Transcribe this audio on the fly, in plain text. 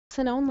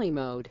Listen-only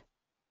mode.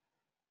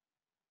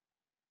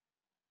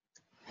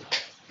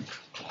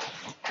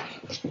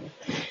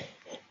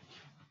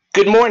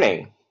 Good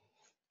morning.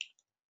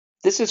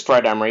 This is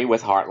Fred Emery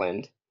with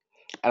Heartland,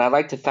 and I'd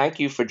like to thank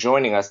you for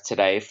joining us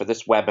today for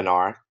this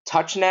webinar,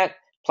 TouchNet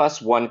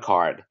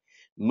OneCard,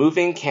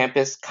 Moving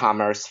Campus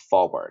Commerce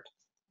Forward.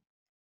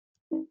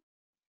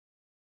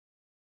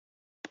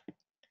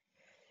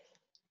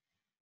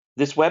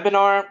 This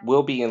webinar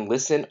will be in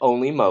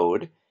listen-only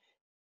mode.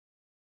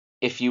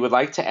 If you would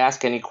like to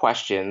ask any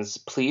questions,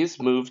 please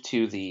move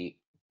to the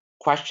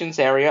questions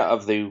area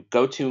of the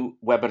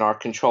GoToWebinar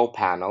control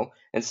panel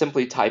and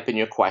simply type in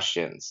your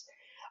questions.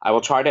 I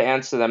will try to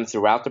answer them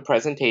throughout the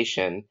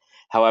presentation.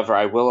 However,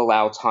 I will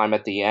allow time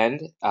at the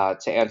end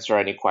to answer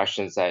any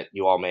questions that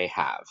you all may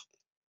have.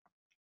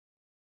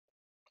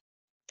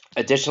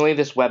 Additionally,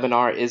 this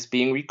webinar is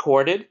being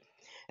recorded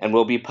and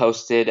will be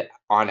posted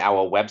on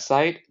our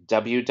website,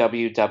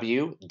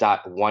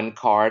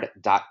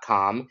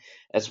 www.onecard.com,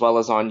 as well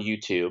as on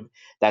YouTube.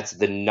 That's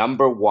the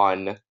number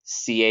one,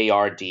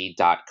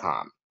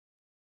 CARD.com.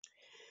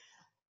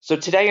 So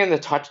today in the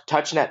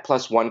TouchNet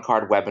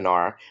OneCard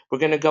webinar, we're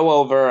going to go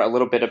over a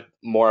little bit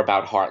more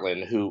about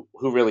Heartland, who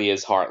really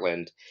is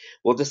Heartland.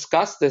 We'll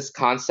discuss this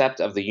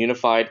concept of the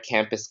unified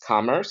campus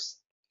commerce,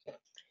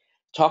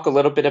 talk a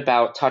little bit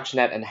about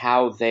TouchNet and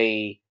how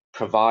they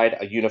provide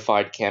a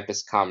unified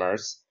campus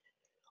commerce,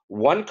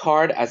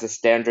 OneCard as a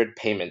standard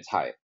payment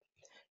type,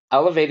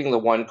 elevating the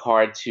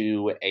OneCard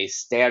to a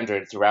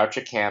standard throughout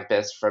your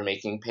campus for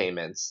making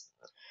payments,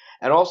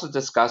 and also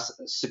discuss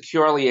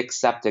securely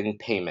accepting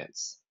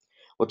payments.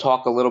 We'll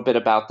talk a little bit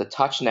about the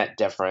TouchNet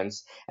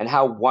difference and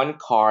how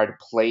OneCard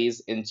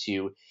plays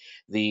into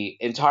the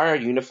entire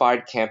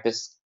unified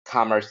campus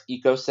commerce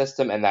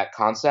ecosystem and that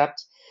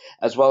concept,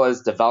 as well as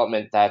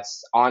development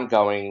that's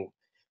ongoing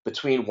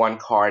between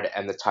OneCard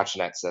and the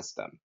TouchNet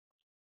system.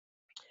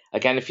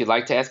 Again, if you'd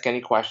like to ask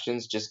any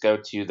questions, just go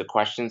to the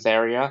questions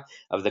area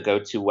of the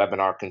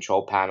GoToWebinar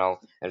control panel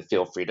and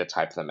feel free to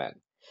type them in.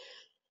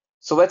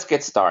 So let's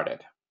get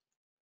started.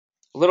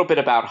 A little bit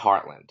about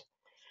Heartland.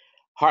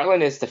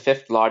 Heartland is the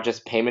 5th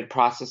largest payment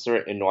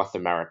processor in North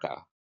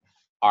America.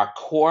 Our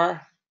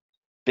core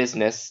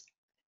business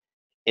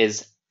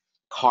is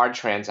card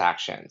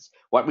transactions.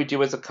 What we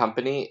do as a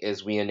company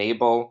is we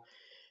enable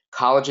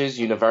colleges,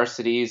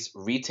 universities,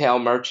 retail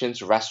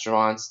merchants,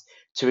 restaurants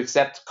to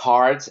accept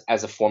cards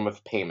as a form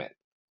of payment.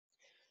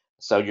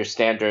 So your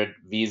standard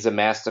Visa,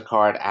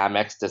 MasterCard,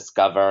 Amex,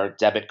 Discover,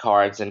 debit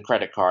cards, and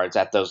credit cards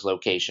at those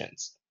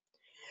locations.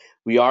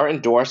 We are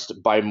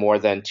endorsed by more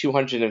than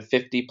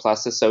 250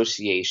 plus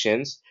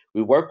associations.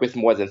 We work with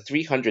more than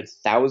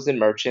 300,000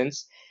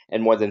 merchants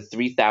and more than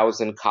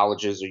 3,000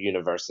 colleges or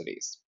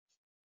universities.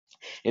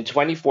 In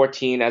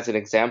 2014, as an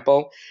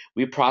example,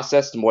 we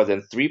processed more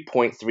than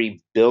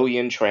 3.3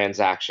 billion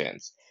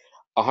transactions,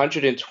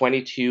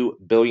 $122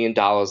 billion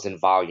in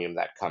volume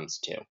that comes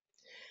to.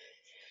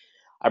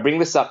 I bring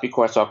this up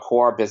because our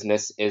core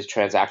business is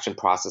transaction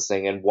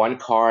processing, and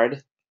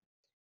OneCard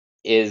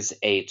is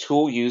a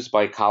tool used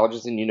by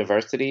colleges and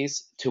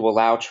universities to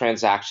allow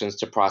transactions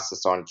to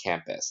process on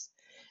campus,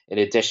 in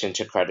addition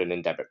to credit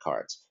and debit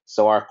cards.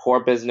 So our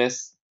core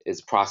business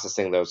is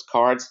processing those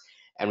cards,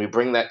 and we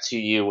bring that to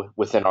you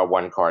within our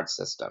OneCard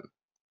system.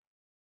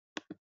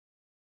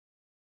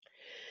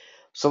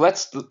 So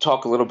let's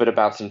talk a little bit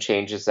about some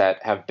changes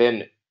that have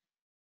been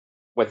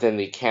within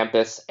the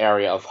campus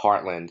area of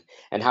Heartland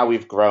and how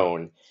we've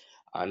grown,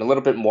 and a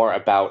little bit more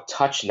about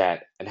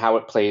TouchNet and how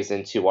it plays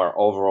into our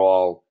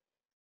overall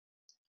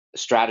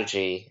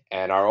strategy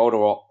and our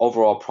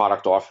overall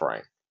product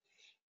offering.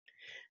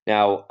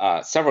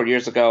 Now, several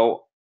years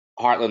ago,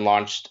 Heartland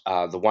launched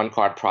the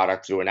OneCard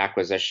product through an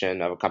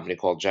acquisition of a company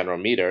called General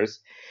Meters,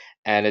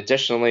 and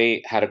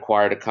additionally had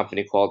acquired a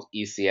company called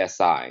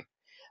ECSI.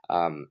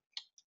 A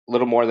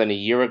little more than a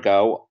year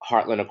ago,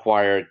 Heartland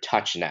acquired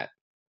TouchNet.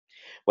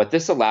 What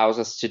this allows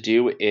us to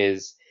do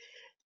is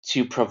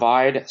to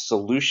provide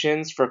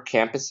solutions for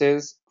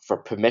campuses for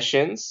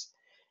permissions.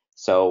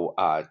 So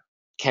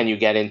can you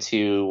get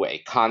into a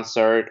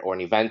concert or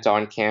an event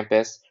on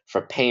campus?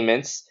 For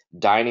payments,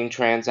 dining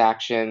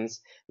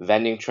transactions,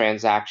 vending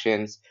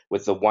transactions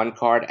with the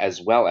OneCard,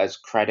 as well as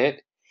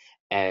credit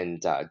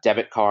and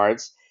debit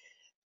cards,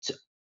 to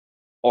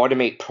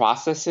automate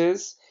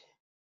processes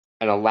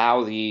and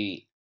allow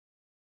the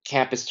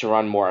campus to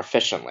run more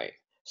efficiently.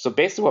 So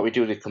basically what we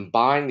do is we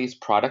combine these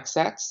product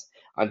sets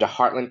under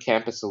Heartland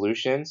Campus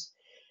Solutions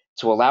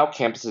to allow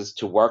campuses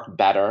to work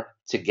better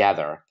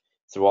together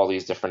through all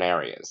these different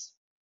areas.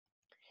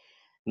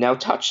 Now,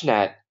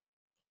 TouchNet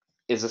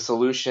is a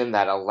solution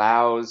that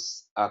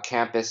allows a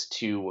campus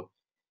to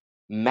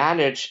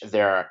manage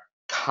their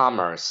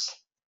commerce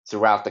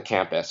throughout the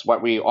campus.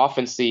 What we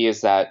often see is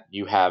that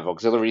you have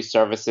auxiliary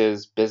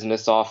services,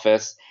 business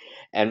office,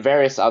 and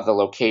various other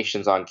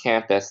locations on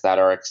campus that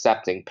are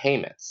accepting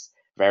payments,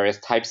 various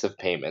types of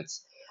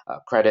payments,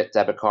 credit,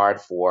 debit card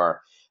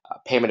for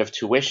payment of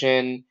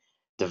tuition,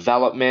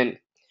 development,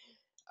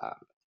 uh,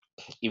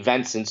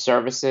 events and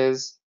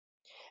services.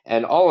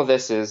 And all of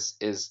this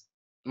is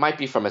might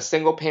be from a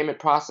single payment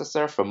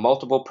processor, from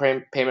multiple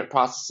payment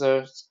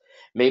processors.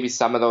 Maybe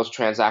some of those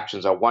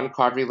transactions are one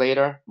card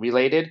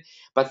related,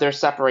 but they're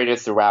separated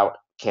throughout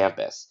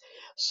campus.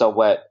 So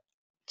what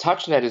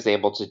TouchNet is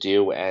able to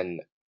do,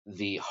 and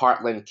the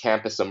Heartland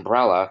campus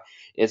umbrella,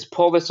 is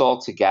pull this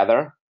all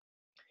together.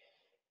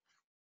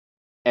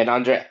 And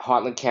under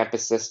Heartland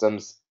Campus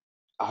Solutions,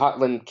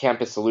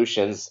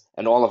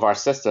 and all of our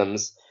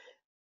systems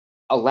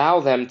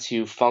allow them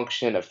to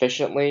function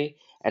efficiently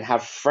and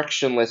have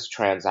frictionless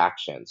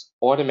transactions,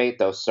 automate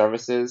those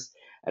services,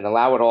 and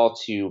allow it all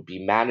to be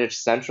managed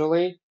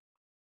centrally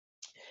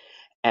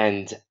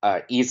and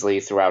easily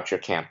throughout your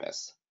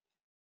campus.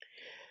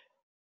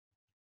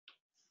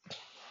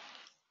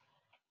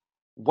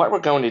 What we're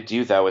going to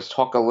do, though, is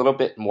talk a little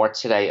bit more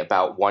today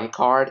about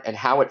OneCard and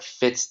how it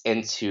fits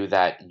into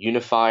that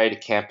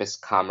unified campus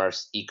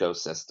commerce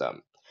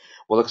ecosystem.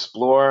 We'll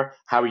explore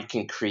how you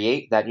can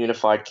create that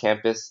unified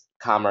campus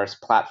commerce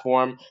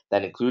platform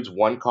that includes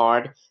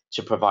OneCard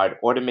to provide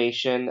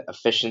automation,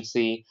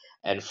 efficiency,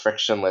 and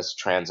frictionless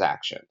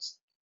transactions.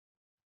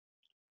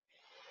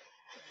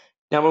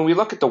 Now, when we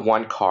look at the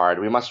OneCard,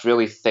 we must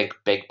really think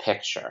big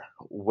picture.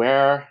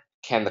 Where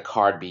can the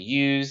card be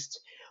used?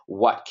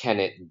 What can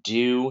it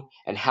do?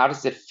 And how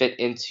does it fit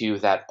into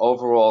that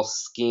overall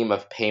scheme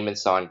of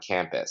payments on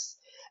campus,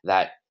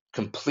 that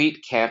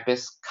complete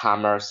campus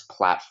commerce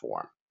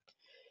platform?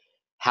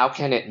 How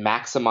can it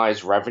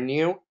maximize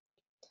revenue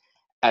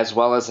as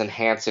well as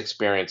enhance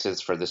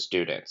experiences for the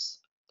students?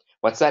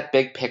 What's that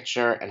big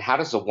picture, and how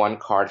does the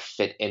OneCard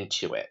fit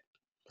into it?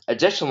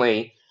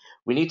 Additionally,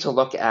 we need to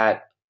look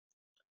at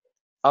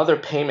other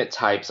payment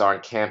types on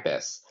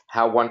campus,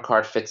 how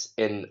OneCard fits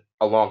in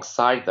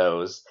alongside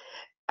those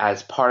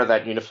as part of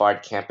that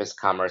unified campus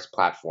commerce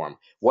platform.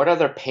 What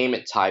other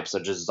payment types are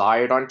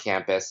desired on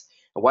campus,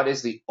 and what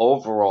is the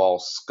overall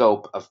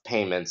scope of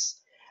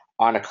payments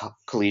on a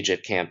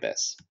collegiate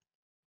campus?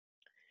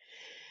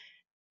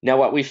 Now,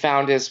 what we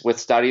found is with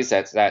studies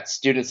that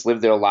students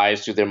live their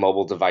lives through their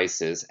mobile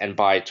devices, and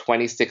by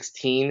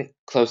 2016,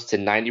 close to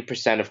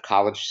 90% of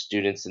college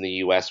students in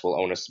the US will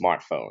own a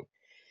smartphone.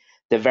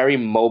 They're very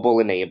mobile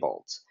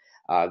enabled.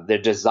 Their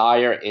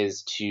desire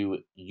is to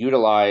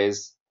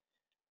utilize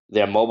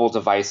their mobile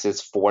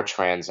devices for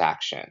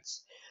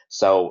transactions.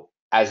 So,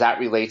 as that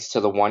relates to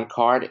the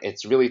OneCard,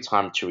 it's really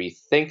time to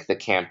rethink the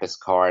campus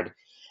card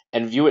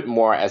and view it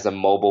more as a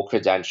mobile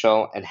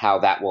credential and how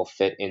that will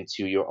fit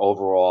into your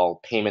overall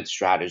payment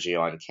strategy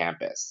on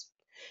campus,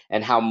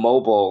 and how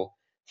mobile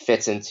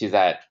fits into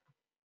that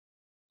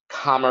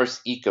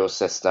commerce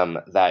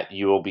ecosystem that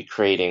you will be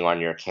creating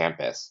on your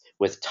campus,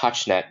 with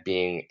TouchNet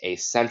being a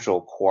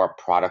central core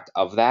product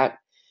of that,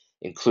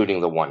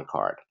 including the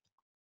OneCard.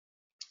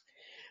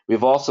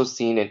 We've also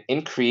seen an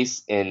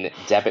increase in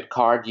debit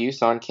card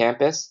use on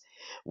campus,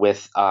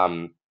 with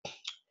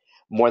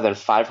more than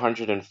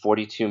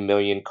 542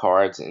 million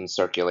cards in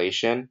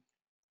circulation.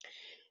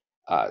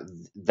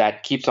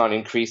 That keeps on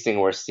increasing.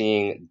 We're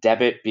seeing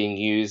debit being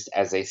used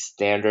as a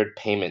standard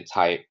payment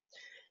type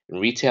in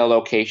retail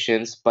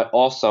locations, but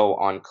also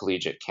on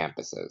collegiate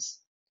campuses.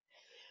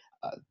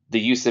 The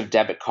use of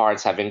debit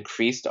cards have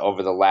increased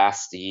over the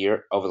last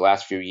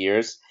few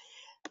years.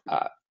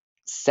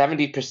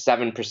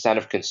 77%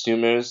 of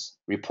consumers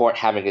report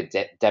having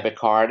a debit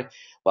card,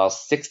 while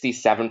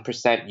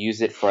 67%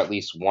 use it for at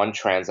least one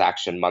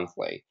transaction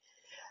monthly.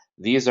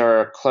 These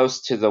are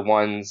close to the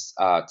ones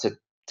to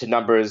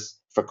numbers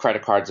for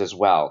credit cards as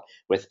well,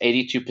 with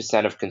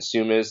 82% of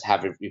consumers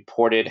have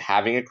reported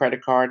having a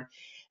credit card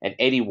and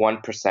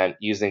 81%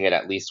 using it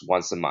at least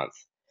once a month.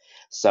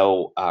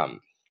 So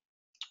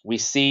we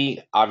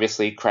see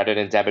obviously credit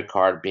and debit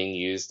card being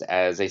used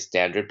as a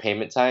standard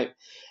payment type,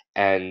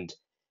 and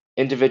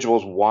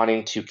individuals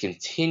wanting to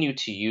continue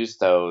to use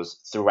those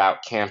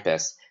throughout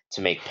campus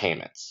to make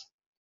payments.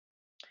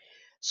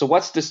 So,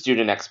 what's the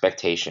student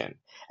expectation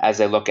as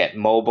they look at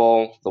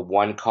mobile, the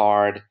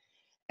OneCard,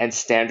 and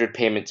standard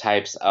payment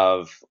types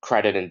of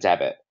credit and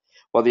debit?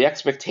 Well, the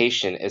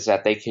expectation is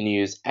that they can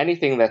use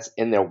anything that's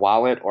in their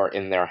wallet or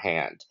in their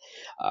hand.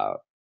 Uh,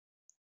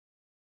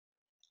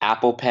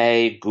 Apple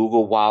Pay,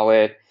 Google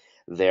Wallet,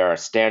 their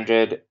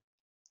standard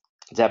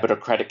debit or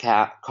credit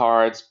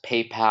cards,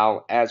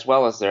 PayPal, as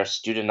well as their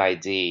student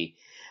ID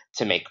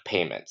to make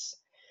payments.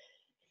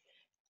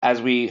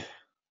 As we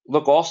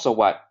look also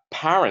what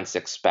parents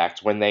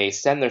expect when they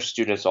send their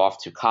students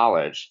off to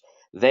college,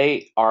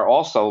 they are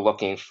also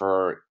looking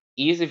for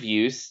ease of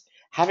use,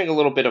 having a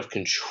little bit of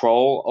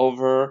control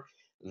over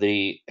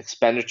the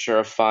expenditure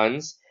of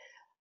funds,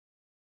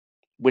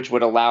 which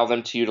would allow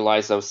them to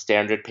utilize those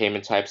standard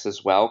payment types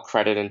as well: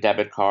 credit and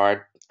debit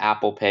card,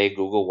 Apple Pay,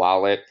 Google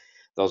Wallet,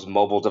 those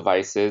mobile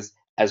devices,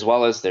 as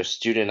well as their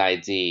student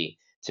ID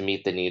to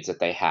meet the needs that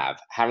they have.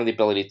 Having the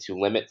ability to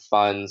limit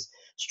funds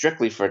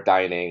strictly for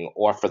dining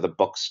or for the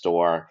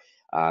bookstore,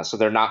 so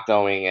they're not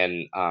going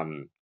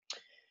and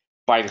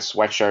buying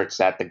sweatshirts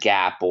at the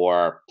Gap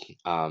or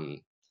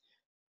um,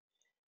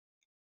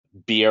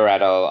 beer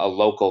at a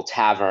local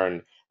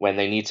tavern when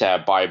they need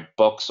to buy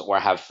books or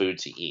have food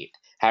to eat.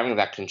 having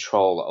that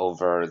control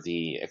over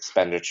the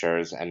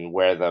expenditures and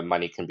where the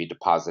money can be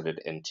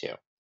deposited into.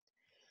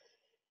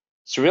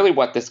 So really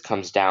what this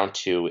comes down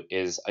to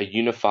is a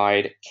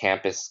unified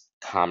campus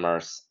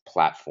commerce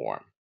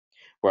platform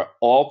where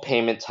all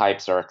payment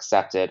types are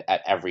accepted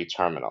at every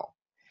terminal.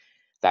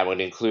 That would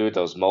include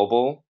those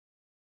mobile,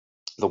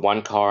 the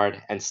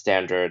OneCard, and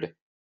standard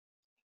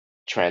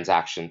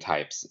transaction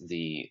types,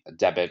 the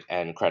debit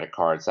and credit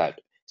cards that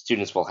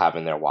students will have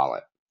in their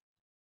wallet.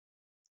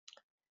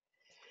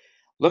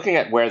 Looking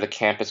at where the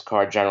campus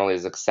card generally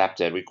is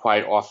accepted, we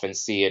quite often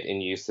see it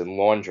in use in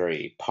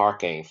laundry,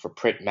 parking, for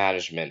print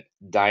management,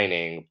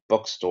 dining,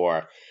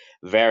 bookstore,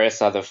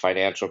 various other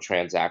financial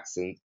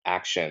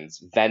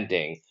actions,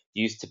 vending,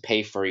 used to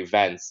pay for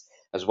events,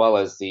 as well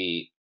as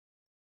the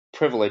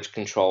privilege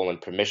control and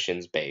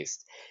permissions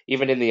based,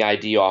 even in the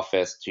ID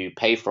office to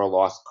pay for a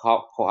lost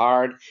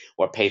card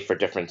or pay for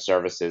different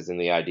services in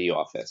the ID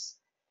office.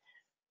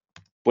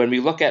 When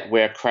we look at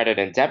where credit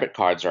and debit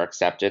cards are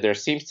accepted, there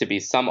seems to be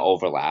some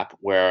overlap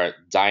where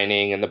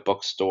dining and the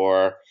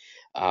bookstore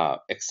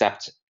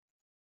accept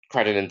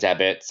credit and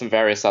debit, some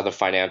various other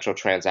financial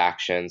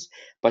transactions,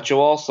 but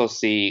you'll also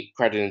see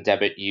credit and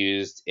debit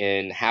used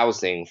in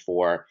housing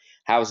for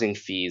housing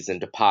fees and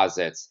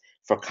deposits,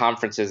 for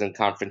conferences and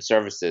conference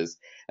services,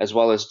 as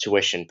well as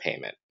tuition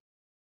payment.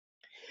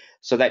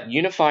 So that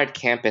unified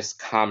campus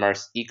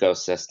commerce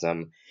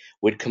ecosystem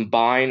would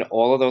combine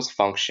all of those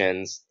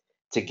functions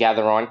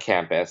together on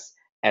campus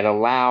and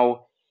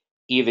allow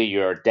either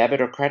your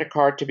debit or credit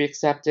card to be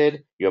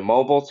accepted, your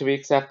mobile to be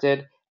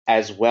accepted,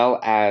 as well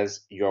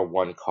as your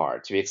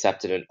OneCard to be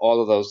accepted in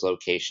all of those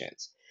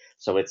locations.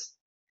 So it's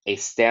a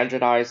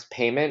standardized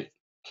payment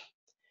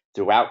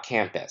throughout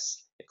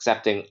campus,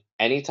 accepting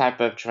any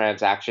type of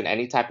transaction,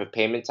 any type of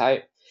payment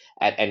type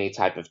at any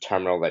type of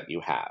terminal that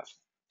you have.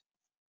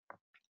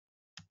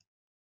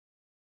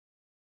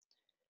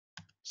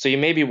 So you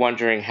may be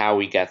wondering how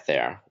we get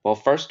there. Well,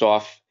 first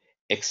off,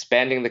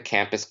 expanding the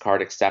campus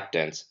card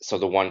acceptance so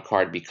the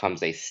OneCard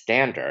becomes a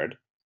standard,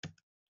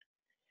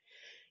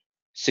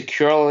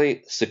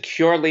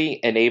 securely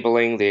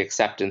enabling the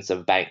acceptance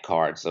of bank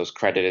cards, those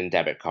credit and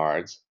debit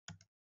cards,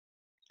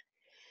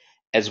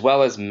 as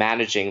well as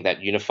managing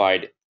that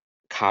unified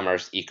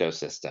commerce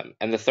ecosystem.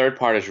 And the third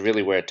part is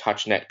really where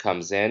TouchNet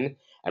comes in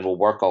and will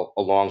work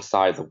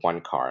alongside the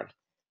OneCard.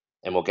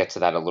 And we'll get to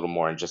that a little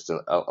more in just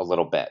a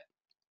little bit.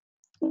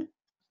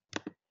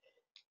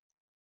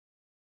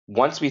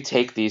 Once we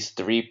take these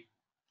three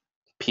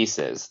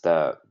pieces,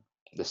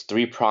 this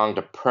three-pronged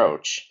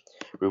approach,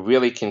 we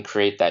really can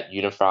create that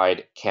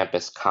unified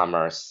campus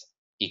commerce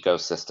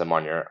ecosystem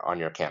on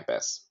your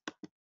campus.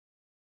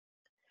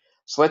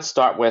 So let's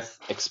start with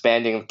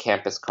expanding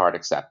campus card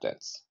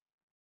acceptance.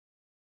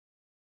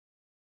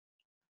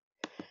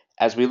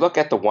 As we look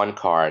at the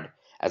OneCard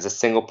as a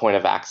single point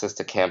of access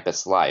to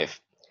campus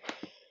life,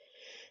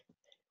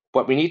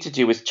 what we need to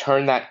do is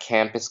turn that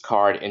campus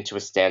card into a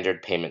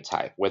standard payment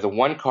type, where the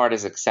OneCard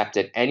is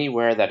accepted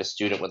anywhere that a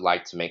student would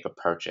like to make a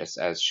purchase,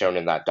 as shown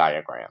in that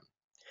diagram.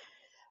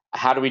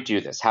 How do we do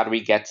this? How do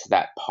we get to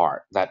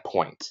that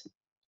point?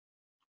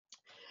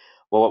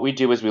 Well, what we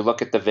do is we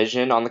look at the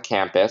vision on the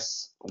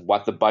campus,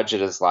 what the budget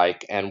is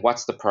like, and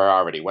what's the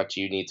priority. What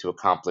do you need to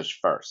accomplish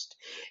first?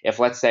 If,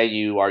 let's say,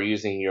 you are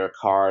using your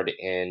card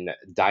in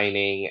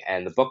dining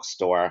and the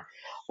bookstore,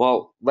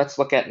 well, let's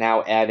look at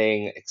now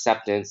adding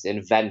acceptance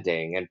in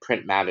vending and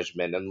print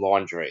management and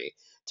laundry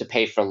to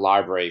pay for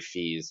library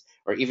fees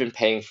or even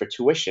paying for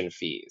tuition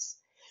fees.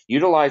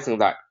 Utilizing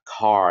that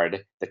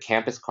card, the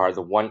campus card,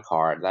 the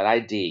OneCard, that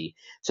ID,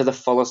 to the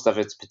fullest of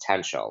its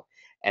potential,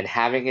 and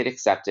having it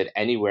accepted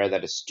anywhere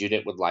that a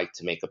student would like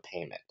to make a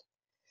payment.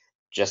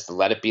 Just to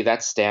let it be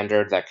that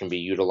standard that can be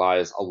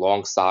utilized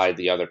alongside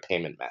the other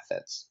payment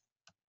methods.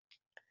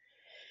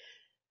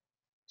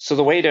 So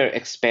the way to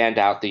expand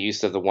out the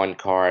use of the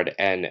OneCard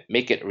and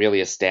make it really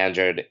a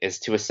standard is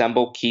to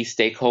assemble key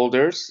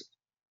stakeholders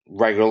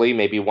regularly,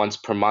 maybe once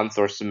per month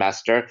or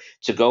semester,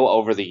 to go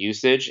over the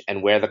usage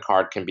and where the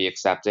card can be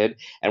accepted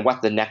and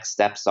what the next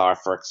steps are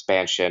for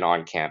expansion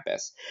on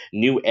campus,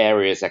 new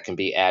areas that can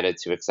be added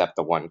to accept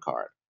the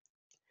OneCard.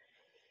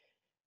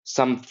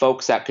 Some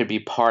folks that could be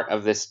part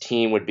of this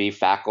team would be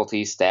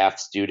faculty, staff,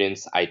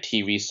 students,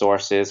 IT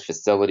resources,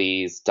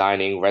 facilities,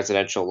 dining,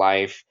 residential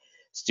life,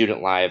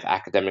 student life,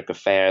 academic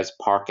affairs,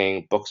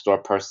 parking, bookstore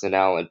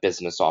personnel, and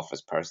business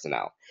office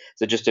personnel.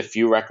 So just a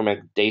few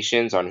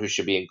recommendations on who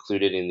should be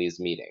included in these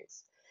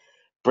meetings.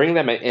 Bring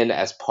them in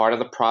as part of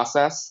the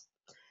process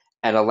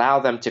and allow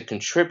them to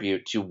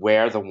contribute to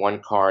where the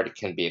OneCard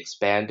can be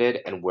expanded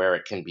and where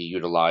it can be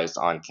utilized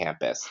on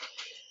campus.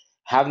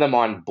 Have them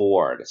on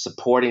board,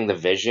 supporting the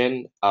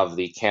vision of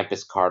the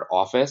campus card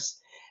office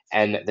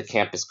and the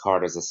campus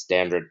card as a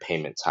standard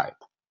payment type.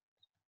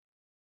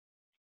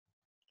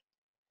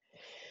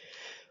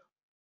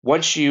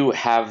 Once you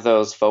have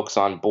those folks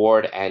on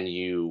board and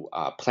you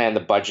plan the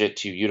budget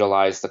to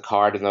utilize the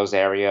card in those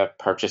areas,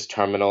 purchase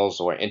terminals,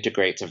 or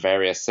integrate to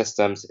various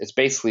systems, it's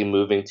basically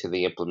moving to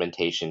the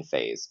implementation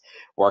phase,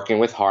 working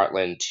with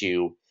Heartland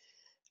to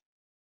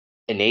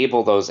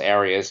enable those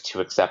areas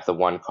to accept the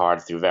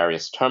OneCard through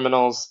various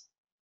terminals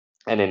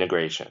and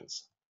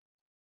integrations.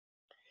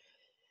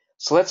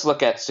 So let's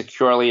look at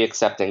securely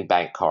accepting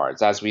bank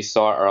cards. As we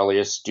saw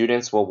earlier,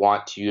 students will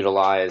want to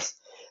utilize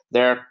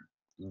their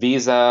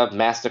Visa,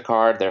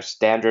 MasterCard, their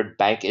standard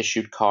bank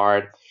issued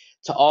card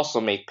to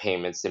also make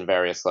payments in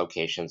various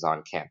locations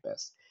on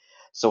campus.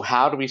 So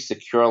how do we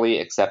securely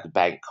accept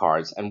bank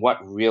cards, and what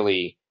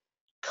really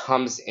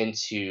comes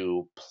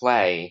into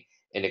play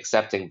in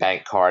accepting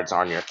bank cards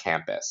on your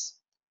campus?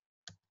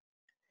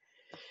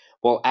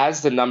 Well,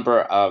 as the number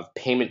of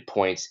payment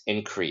points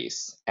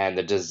increase and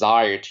the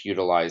desire to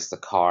utilize the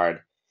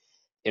card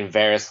in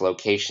various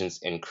locations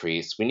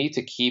increase, we need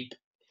to keep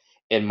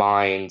in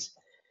mind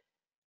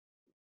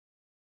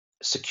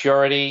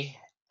security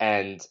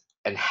and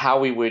how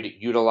we would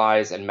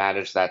utilize and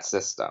manage that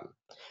system,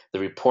 the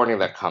reporting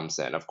that comes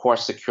in. Of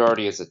course,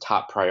 security is a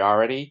top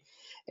priority,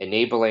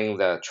 enabling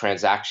the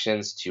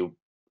transactions to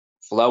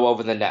flow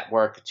over the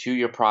network to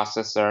your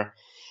processor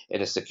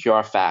in a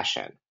secure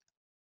fashion.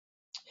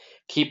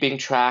 Keeping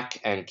track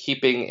and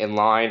keeping in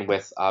line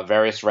with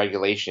various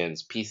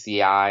regulations,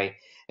 PCI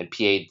and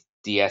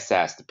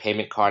PADSS, the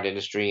payment card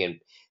industry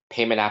and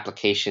payment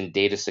application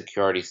data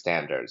security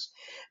standards,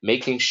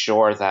 making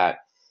sure that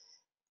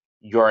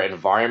your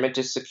environment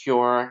is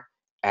secure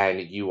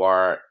and you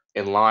are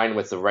in line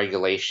with the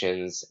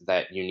regulations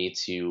that you need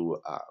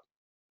to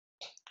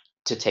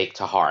take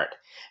to heart,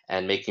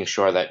 and making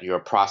sure that you're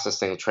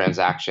processing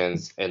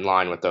transactions in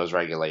line with those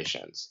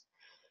regulations.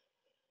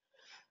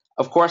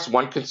 Of course,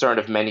 one concern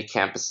of many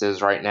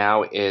campuses right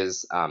now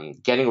is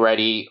getting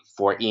ready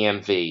for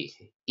EMV.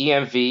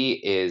 EMV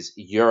is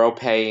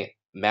EuroPay,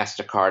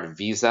 MasterCard,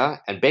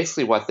 Visa, and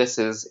basically what this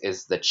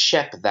is the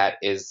chip that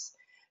is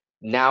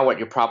now what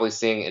you're probably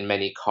seeing in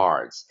many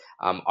cards.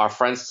 Our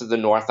friends to the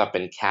north up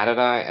in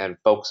Canada and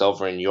folks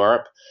over in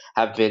Europe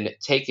have been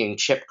taking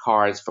chip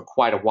cards for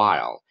quite a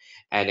while,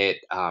 and it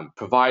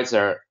provides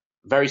a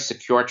very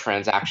secure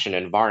transaction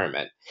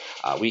environment.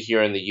 We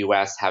here in the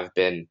US have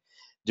been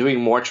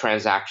doing more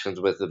transactions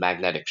with the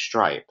magnetic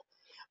stripe.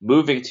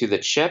 Moving to the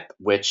chip,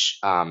 which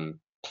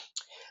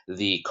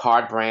the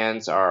card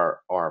brands are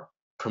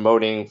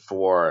promoting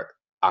for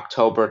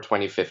October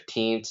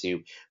 2015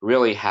 to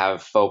really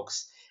have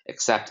folks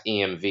accept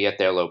EMV at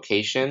their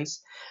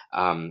locations,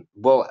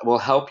 will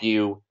help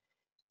you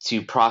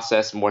to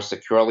process more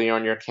securely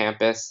on your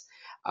campus.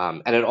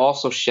 And it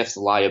also shifts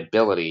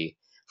liability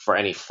for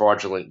any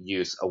fraudulent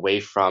use away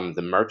from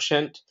the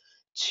merchant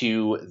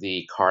to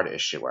the card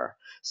issuer.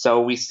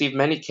 So we see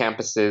many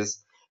campuses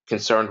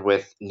concerned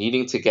with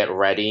needing to get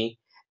ready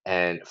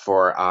and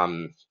for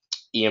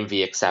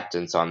EMV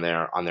acceptance on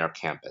their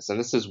campus. And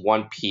this is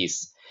one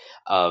piece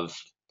of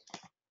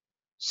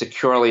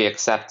securely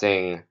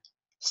accepting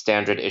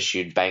standard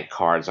issued bank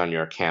cards on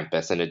your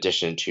campus in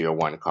addition to your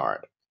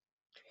OneCard.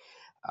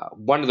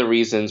 One of the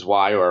reasons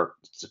why, or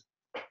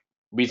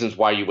reasons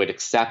why you would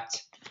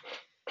accept,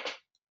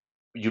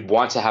 you'd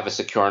want to have a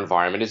secure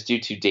environment is due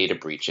to data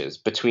breaches.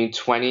 Between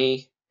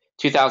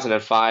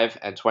 2005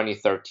 and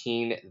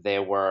 2013,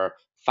 there were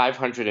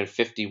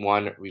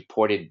 551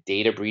 reported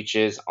data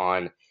breaches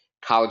on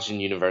college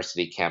and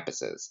university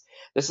campuses.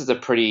 This is a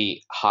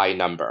pretty high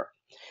number.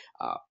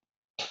 Uh,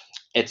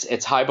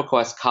 it's high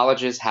because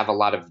colleges have a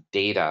lot of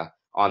data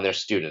on their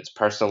students,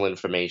 personal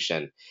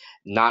information,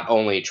 not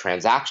only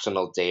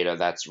transactional data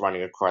that's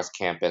running across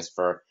campus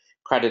for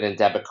credit and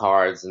debit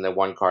cards and the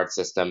OneCard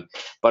system,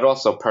 but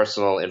also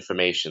personal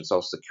information,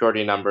 social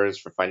security numbers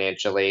for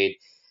financial aid,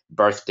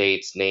 birth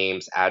dates,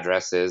 names,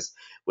 addresses,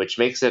 which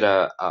makes it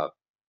a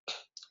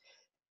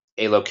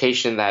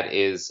location that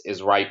is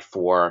ripe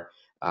for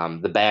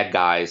the bad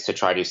guys to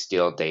try to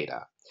steal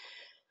data.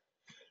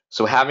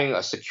 So having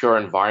a secure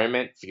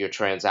environment for your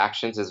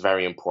transactions is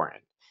very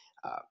important.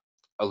 Uh,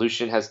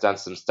 Aleutian has done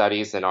some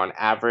studies, and on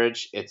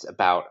average, it's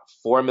about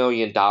 $4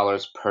 million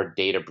per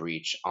data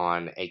breach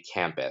on a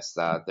campus.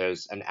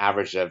 There's an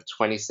average of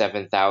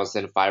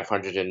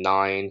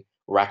 27,509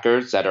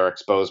 records that are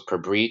exposed per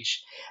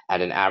breach, at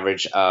an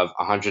average of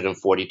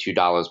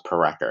 $142 per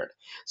record.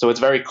 So it's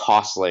very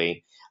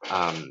costly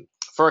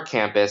for a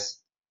campus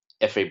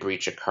if a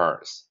breach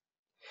occurs.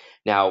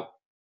 Now,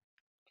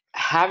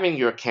 having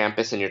your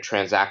campus and your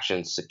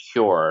transactions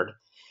secured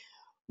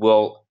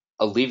will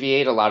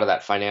alleviate a lot of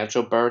that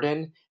financial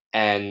burden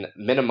and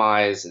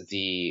minimize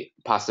the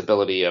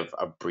possibility of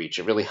a breach.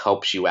 It really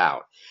helps you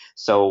out.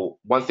 So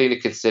one thing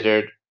to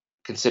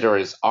consider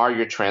is, are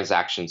your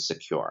transactions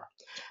secure?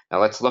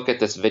 Now let's look at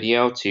this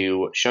video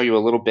to show you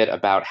a little bit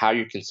about how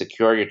you can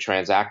secure your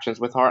transactions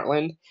with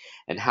Heartland,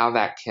 and how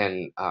that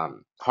can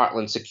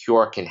Heartland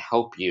Secure can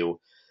help you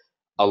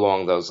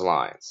along those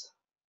lines.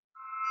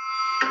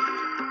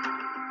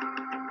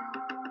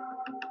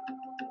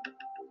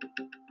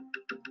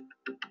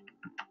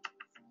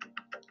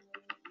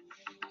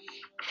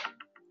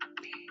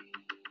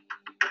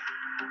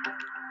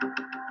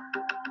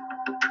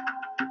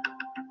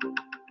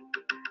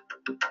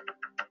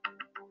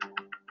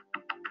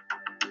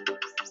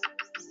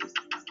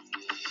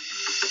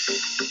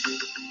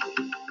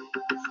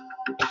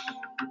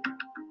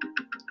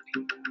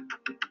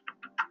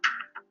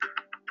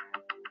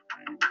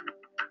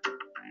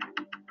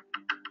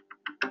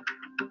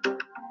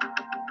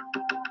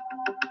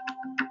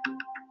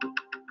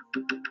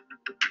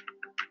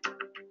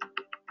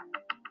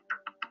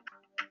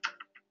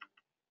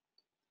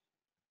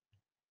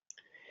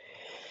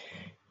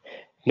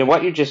 Now,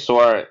 what you just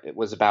saw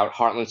was about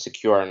Heartland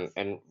Secure,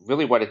 and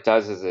really what it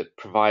does is it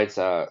provides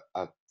a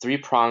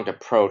three-pronged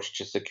approach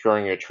to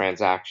securing your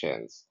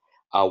transactions.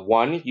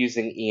 One,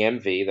 using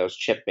EMV, those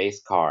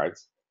chip-based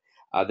cards.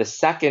 The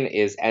second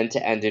is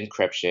end-to-end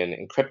encryption,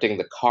 encrypting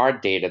the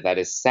card data that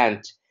is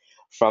sent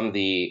from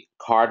the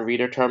card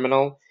reader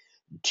terminal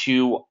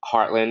to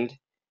Heartland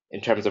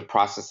in terms of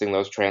processing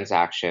those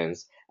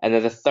transactions. And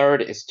then the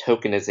third is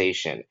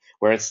tokenization,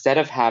 where instead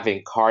of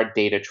having card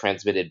data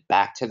transmitted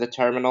back to the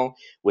terminal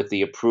with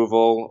the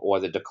approval or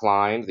the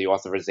decline, the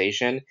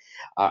authorization,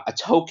 a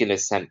token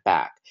is sent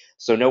back.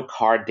 So no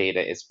card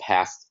data is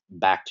passed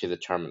back to the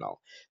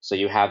terminal. So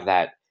you have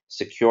that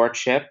secure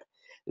chip,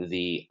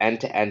 the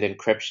end-to-end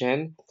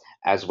encryption,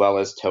 as well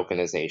as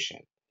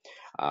tokenization.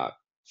 Uh,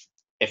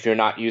 if you're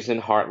not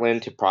using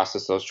Heartland to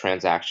process those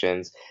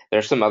transactions,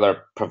 there's some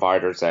other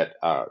providers that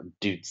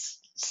do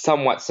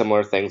somewhat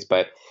similar things,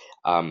 but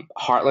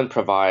Heartland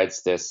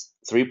provides this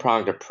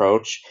three-pronged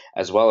approach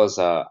as well as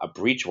a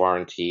breach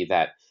warranty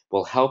that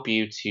will help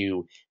you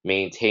to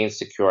maintain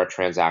secure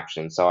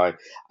transactions. So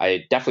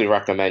I definitely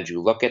recommend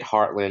you look at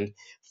Heartland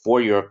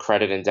for your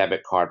credit and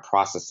debit card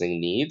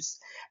processing needs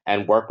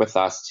and work with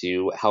us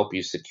to help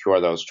you secure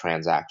those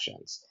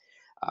transactions.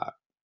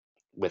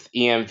 With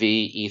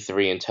EMV,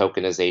 E3, and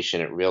tokenization,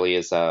 it really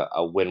is a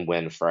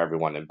win-win for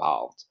everyone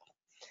involved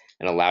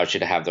and allows you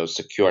to have those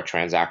secure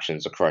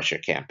transactions across your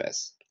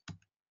campus.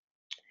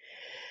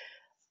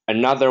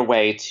 Another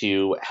way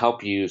to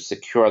help you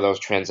secure those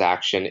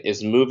transactions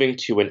is moving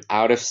to an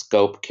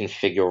out-of-scope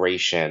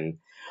configuration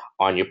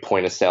on your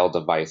point-of-sale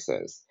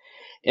devices.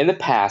 In the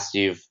past,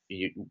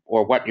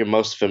 or what you're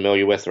most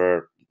familiar with,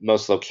 or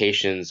most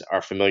locations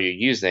are familiar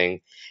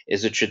using,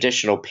 is a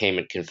traditional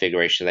payment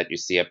configuration that you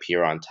see up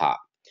here on top,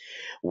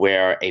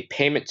 where a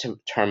payment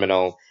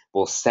terminal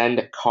will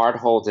send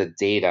cardholder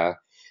data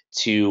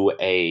to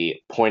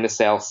a point of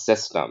sale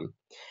system.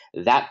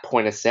 That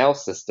point of sale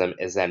system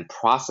is then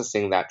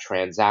processing that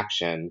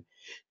transaction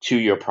to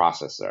your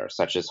processor,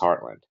 such as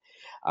Heartland.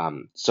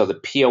 So the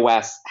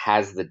POS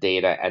has the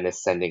data and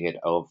is sending it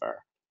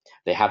over.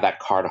 They have that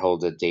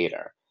cardholder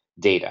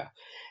data.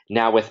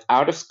 Now, with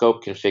out of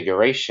scope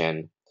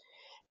configuration,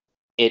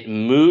 it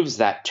moves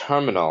that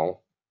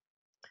terminal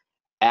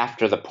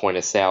after the point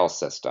of sale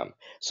system.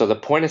 So the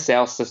point of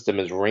sale system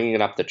is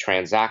ringing up the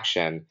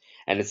transaction,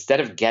 and instead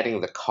of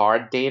getting the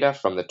card data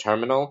from the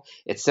terminal,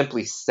 it's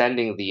simply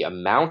sending the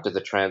amount of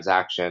the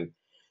transaction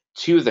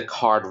to the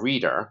card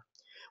reader,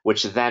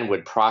 which then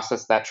would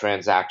process that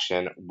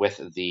transaction with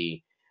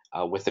the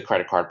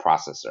credit card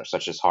processor,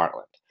 such as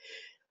Heartland.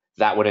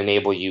 That would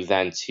enable you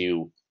then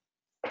to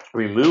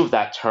remove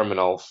that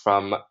terminal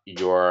from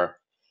your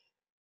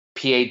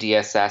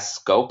PADSS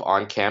scope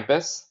on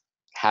campus,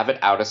 have it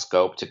out of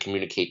scope to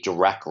communicate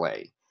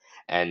directly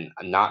and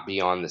not be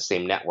on the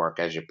same network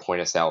as your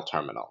point of sale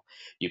terminal.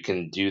 You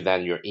can do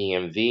then your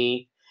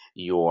EMV,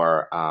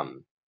 your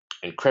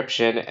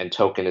encryption and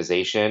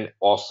tokenization,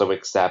 also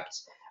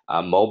accept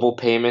mobile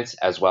payments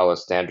as well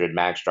as standard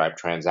magstripe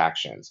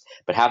transactions,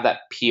 but have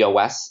that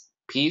POS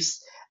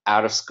piece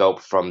out of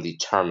scope from the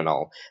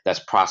terminal that's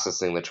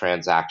processing the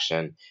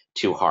transaction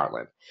to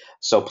Heartland.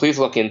 So please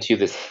look into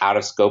this out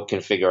of scope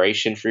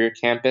configuration for your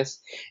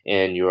campus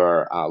and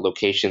your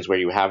locations where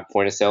you have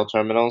point of sale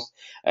terminals.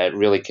 It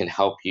really can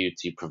help you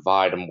to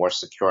provide a more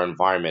secure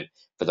environment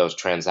for those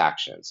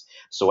transactions.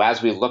 So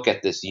as we look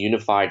at this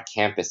unified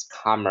campus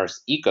commerce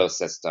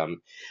ecosystem,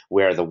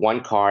 where the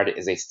OneCard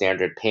is a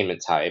standard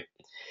payment type,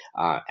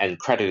 and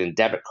credit and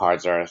debit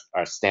cards are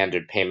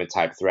standard payment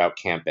type throughout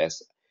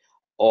campus,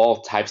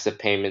 all types of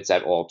payments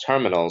at all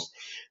terminals,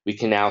 we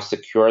can now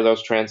secure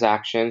those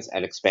transactions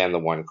and expand the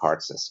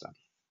OneCard system.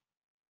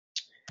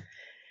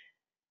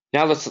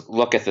 Now let's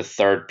look at the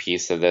third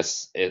piece of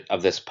this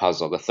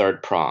puzzle, the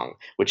third prong,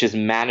 which is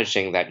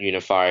managing that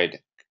unified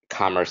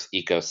commerce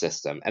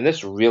ecosystem. And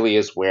this really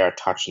is where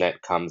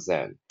TouchNet comes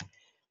in.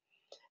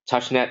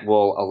 TouchNet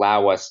will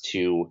allow us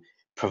to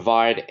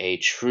provide a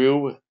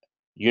true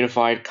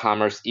unified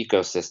commerce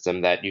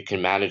ecosystem that you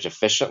can manage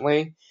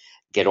efficiently,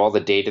 get all the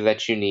data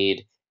that you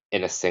need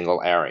in a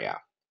single area.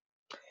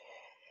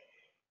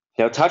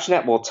 Now,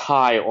 TouchNet will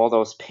tie all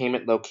those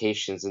payment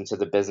locations into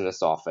the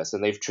business office,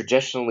 and they've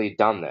traditionally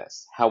done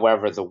this.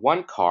 However, the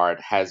OneCard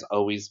has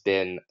always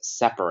been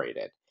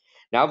separated.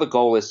 Now, the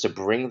goal is to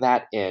bring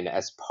that in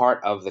as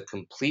part of the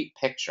complete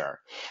picture,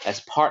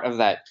 as part of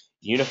that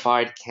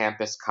unified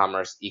campus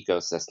commerce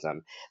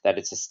ecosystem, that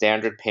it's a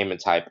standard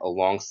payment type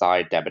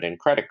alongside debit and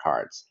credit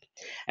cards.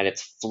 And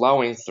it's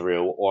flowing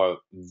through or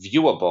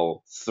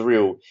viewable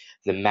through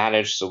the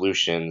managed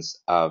solutions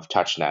of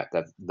TouchNet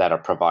that are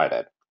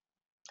provided.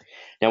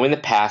 Now, in the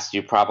past,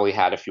 you probably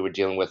had, if you were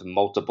dealing with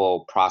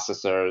multiple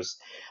processors,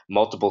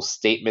 multiple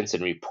statements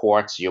and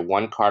reports, your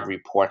OneCard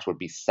reports would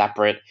be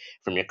separate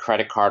from your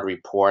credit card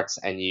reports,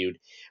 and you'd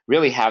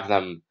really have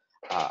them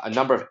a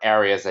number of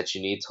areas that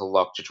you need to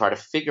look to try to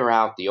figure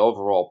out the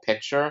overall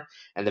picture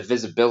and the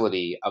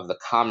visibility of the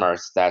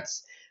commerce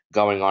that's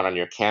going on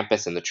your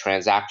campus and the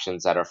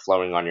transactions that are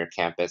flowing on your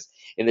campus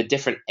in the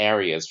different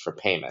areas for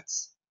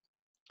payments.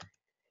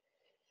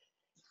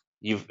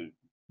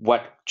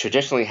 what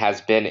traditionally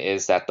has been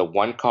is that the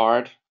one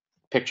card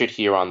pictured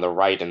here on the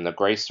right in the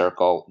gray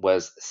circle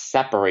was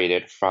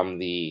separated from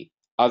the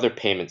other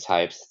payment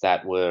types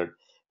that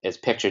is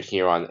pictured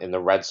here in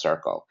the red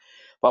circle.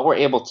 What we're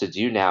able to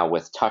do now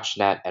with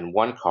TouchNet and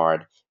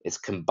OneCard is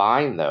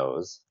combine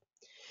those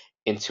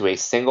into a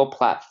single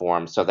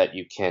platform so that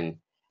you can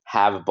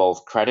have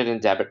both credit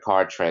and debit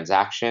card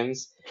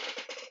transactions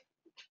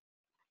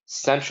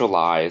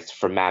centralized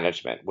for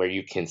management, where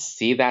you can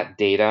see that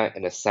data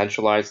in a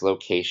centralized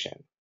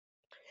location.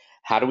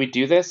 How do we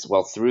do this?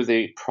 Well, through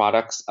the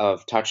products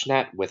of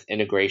TouchNet with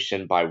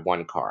integration by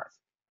OneCard.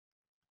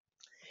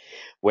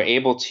 We're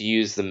able to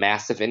use the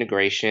massive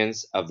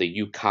integrations of the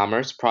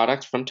e-commerce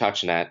product from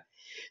TouchNet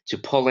to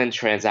pull in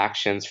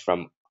transactions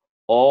from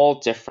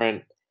all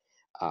different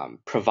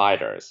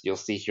providers. You'll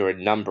see here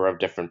a number of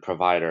different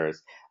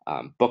providers,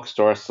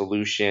 bookstore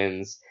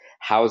solutions,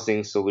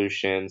 housing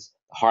solutions,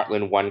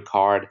 Heartland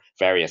OneCard,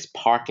 various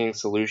parking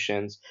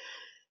solutions,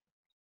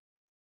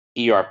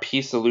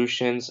 ERP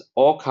solutions,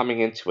 all coming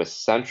into a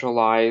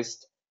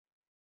centralized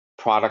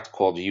product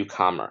called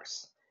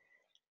e-commerce.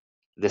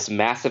 This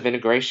massive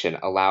integration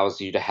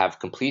allows you to have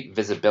complete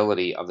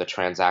visibility of the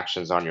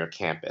transactions on your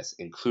campus,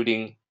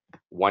 including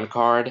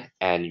OneCard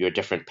and your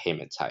different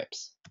payment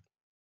types.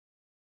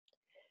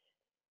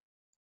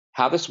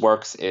 How this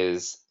works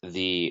is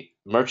the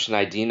merchant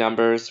ID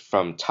numbers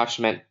from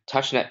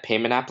TouchNet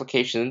payment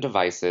application and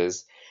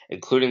devices,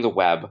 including the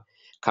web,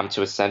 come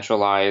to a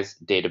centralized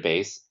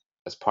database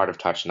as part of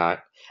TouchNet,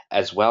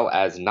 as well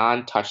as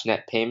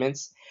non-TouchNet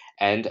payments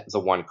and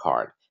the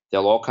OneCard.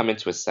 They'll all come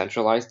into a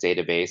centralized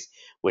database,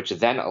 which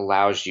then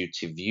allows you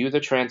to view the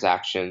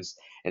transactions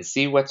and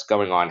see what's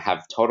going on,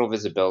 have total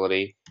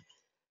visibility,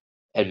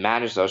 and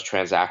manage those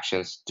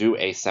transactions through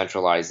a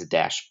centralized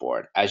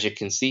dashboard. As you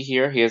can see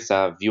here, here's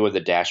a view of the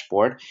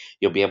dashboard.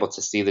 You'll be able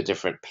to see the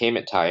different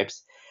payment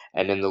types.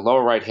 And in the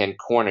lower right-hand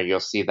corner, you'll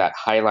see that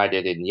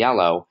highlighted in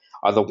yellow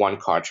are the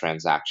OneCard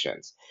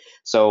transactions.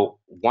 So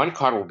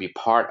OneCard will be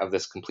part of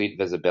this complete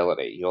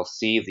visibility. You'll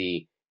see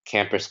the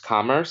campus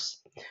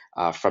commerce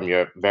from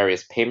your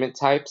various payment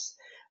types,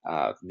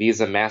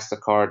 Visa,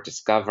 MasterCard,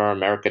 Discover,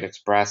 American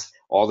Express,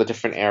 all the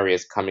different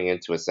areas coming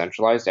into a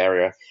centralized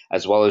area,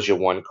 as well as your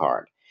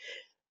OneCard.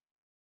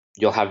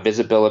 You'll have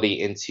visibility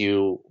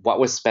into what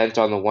was spent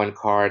on the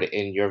OneCard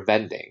in your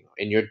vending,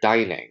 in your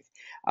dining,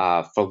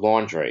 for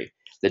laundry.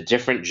 The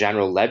different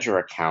general ledger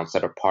accounts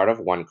that are part of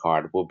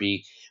OneCard will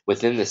be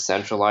within the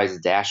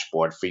centralized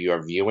dashboard for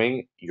your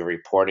viewing, your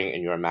reporting,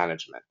 and your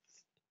management.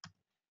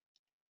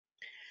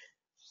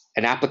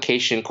 An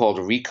application called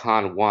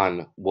Recon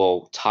One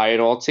will tie it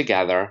all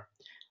together.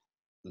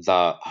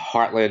 The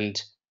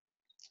Heartland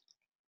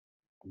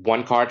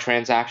OneCard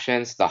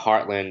transactions, the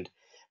Heartland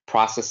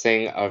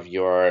processing of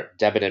your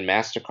debit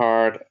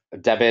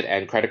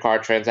and credit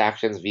card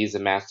transactions, Visa,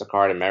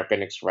 MasterCard,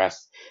 American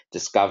Express,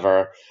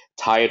 Discover,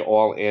 tie it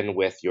all in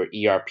with your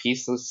ERP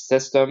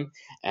system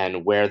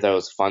and where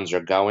those funds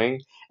are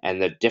going,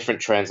 and the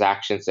different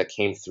transactions that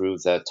came through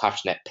the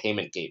TouchNet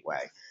payment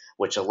gateway,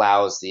 which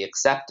allows the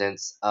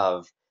acceptance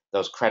of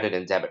those credit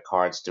and debit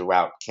cards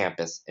throughout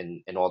campus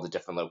in all the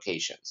different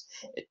locations.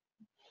 It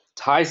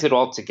ties it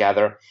all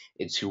together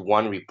into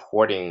one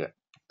reporting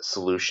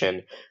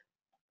solution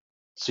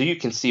so you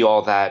can see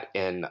all that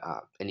in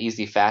an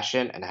easy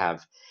fashion and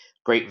have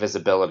great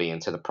visibility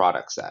into the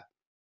product set.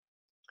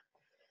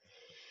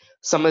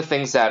 Some of the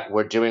things that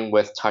we're doing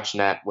with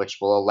TouchNet, which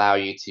will allow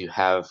you to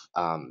have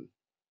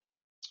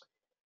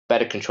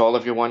better control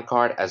of your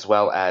OneCard, as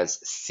well as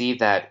see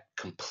that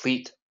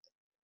complete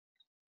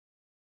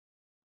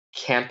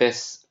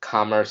campus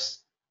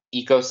commerce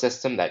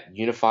ecosystem, that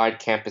unified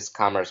campus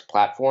commerce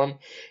platform,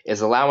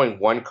 is allowing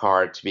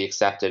OneCard to be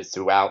accepted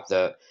throughout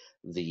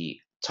the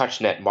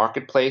TouchNet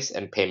marketplace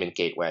and payment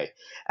gateway.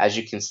 As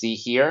you can see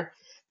here,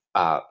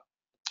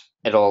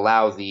 it'll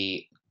allow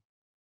the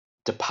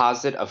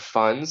deposit of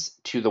funds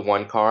to the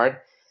OneCard,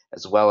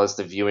 as well as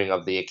the viewing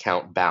of the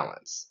account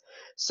balance.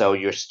 So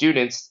your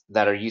students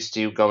that are used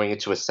to going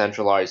into a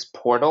centralized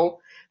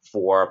portal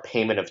for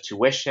payment of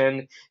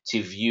tuition,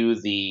 to view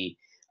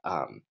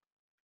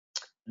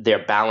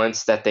their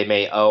balance that they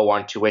may owe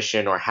on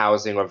tuition or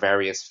housing or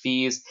various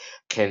fees,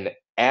 can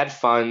add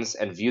funds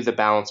and view the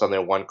balance on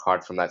their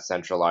OneCard from that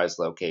centralized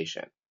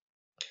location.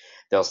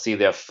 They'll see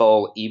their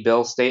full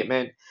e-bill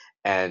statement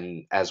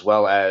and as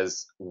well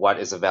as what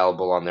is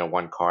available on their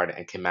OneCard,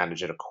 and can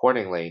manage it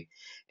accordingly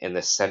in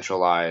the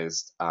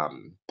centralized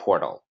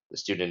portal, the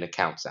Student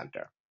Account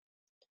Center.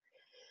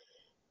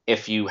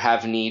 If you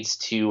have needs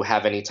to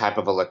have any type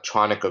of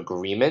electronic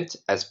agreement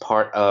as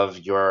part of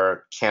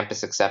your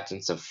campus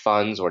acceptance of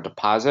funds or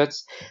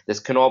deposits, this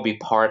can all be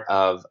part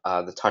of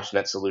the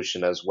TouchNet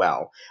solution as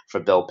well for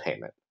bill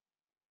payment.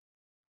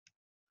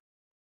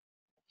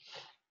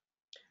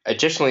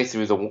 Additionally,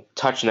 through the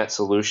TouchNet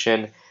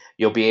solution,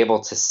 you'll be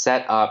able to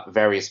set up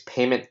various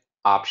payment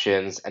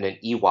options and an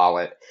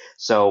e-wallet.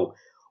 So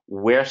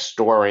we're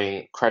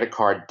storing credit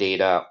card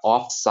data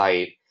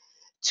off-site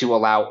to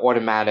allow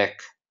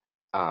automatic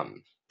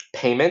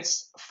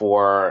payments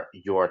for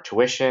your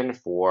tuition,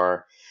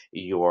 for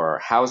your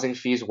housing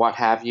fees, what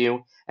have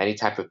you, any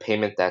type of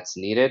payment that's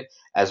needed,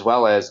 as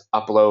well as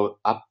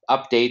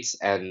updates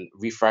and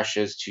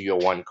refreshes to your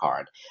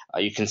OneCard.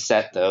 You can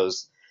set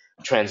those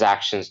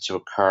transactions to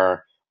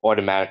occur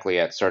automatically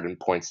at certain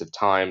points of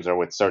times or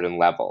with certain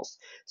levels.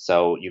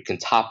 So you can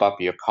top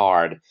up your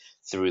card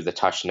through the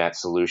TouchNet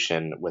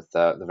solution with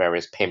the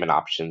various payment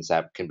options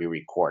that can be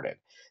recorded,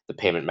 the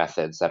payment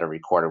methods that are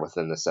recorded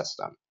within the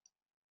system.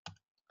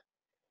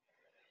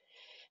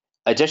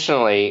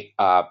 Additionally,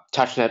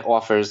 TouchNet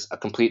offers a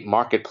complete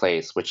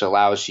marketplace, which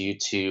allows you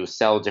to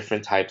sell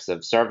different types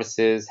of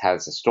services,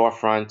 has a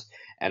storefront,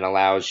 and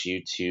allows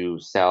you to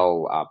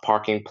sell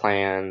parking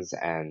plans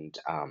and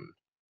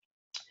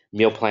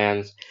meal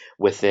plans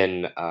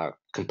within a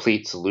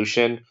complete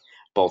solution,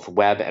 both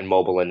web and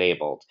mobile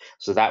enabled.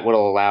 So that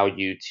will allow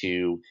you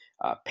to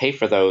pay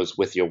for those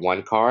with your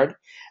OneCard,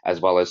 as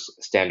well as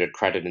standard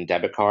credit and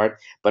debit card,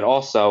 but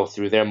also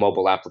through their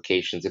mobile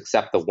applications,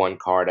 accept the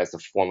OneCard as a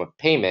form of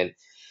payment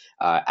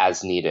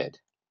as needed.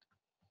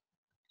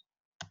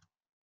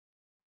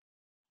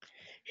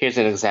 Here's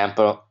an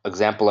example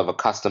of a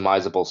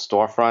customizable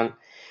storefront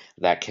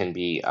that can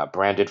be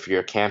branded for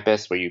your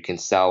campus, where you can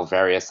sell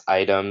various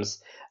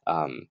items,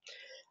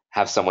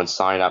 have someone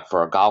sign up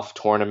for a golf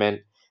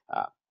tournament,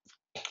 uh,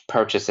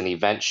 purchase an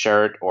event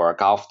shirt or a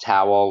golf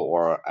towel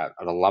or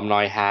an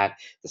alumni hat.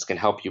 This can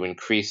help you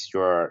increase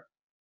your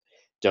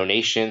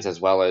donations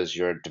as well as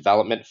your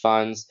development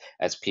funds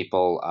as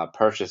people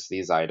purchase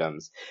these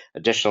items.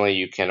 Additionally,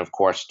 you can of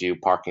course do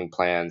parking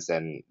plans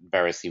and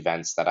various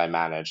events that I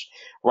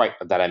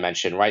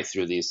mentioned right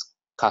through these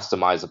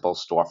customizable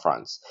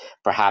storefronts.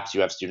 Perhaps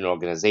you have student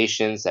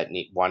organizations that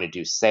want to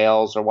do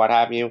sales or what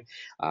have you.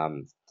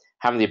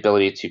 Having the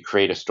ability to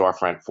create a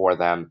storefront for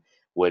them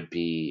would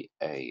be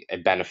a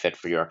benefit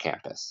for your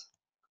campus.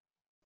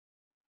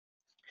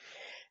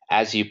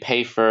 As you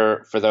pay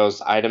for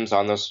those items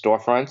on those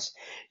storefronts,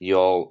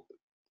 you'll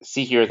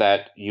see here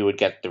that you would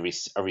get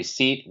a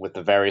receipt with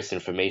the various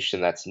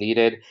information that's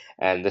needed.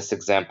 And this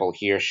example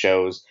here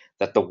shows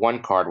that the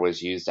OneCard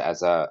was used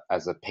as a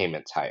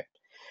payment type.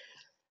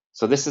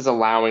 So this is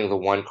allowing the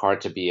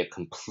OneCard to be a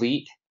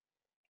complete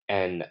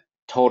and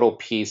total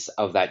piece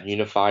of that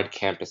unified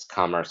campus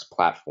commerce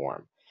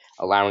platform,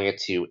 allowing it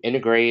to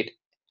integrate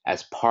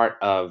as part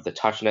of the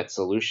TouchNet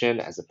solution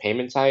as a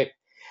payment type,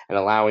 and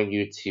allowing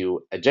you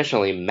to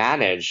additionally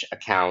manage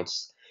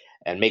accounts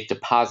and make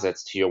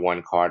deposits to your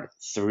OneCard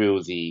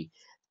through the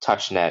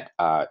TouchNet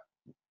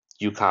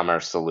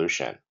UCommerce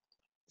solution.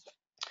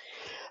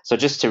 So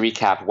just to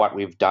recap what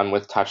we've done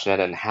with TouchNet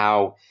and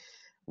how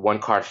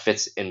OneCard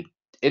fits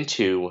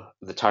into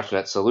the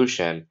TouchNet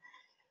solution,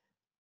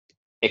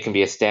 it can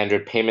be a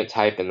standard payment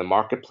type in the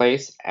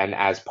marketplace and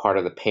as part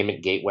of the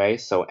payment gateway.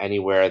 So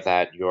anywhere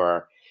that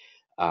your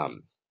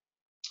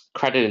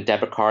credit and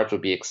debit cards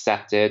would be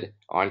accepted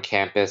on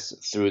campus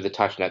through the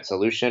TouchNet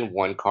solution,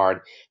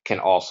 OneCard can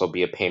also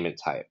be a payment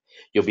type.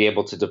 You'll be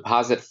able to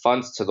deposit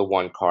funds to the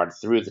OneCard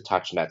through the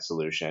TouchNet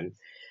solution,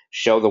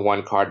 show the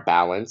OneCard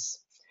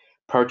balance,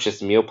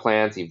 purchase meal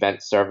plans,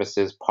 event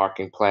services,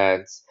 parking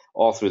plans,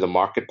 all through the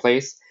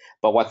marketplace.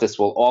 But what this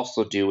will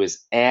also do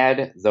is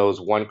add those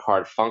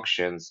OneCard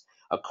functions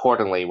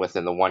accordingly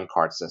within the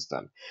OneCard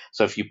system.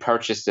 So if you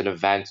purchased an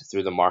event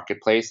through the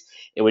marketplace,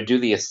 it would do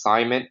the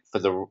assignment for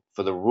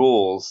the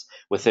rules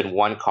within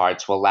OneCard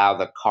to allow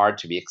the card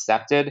to be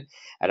accepted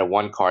at a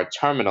OneCard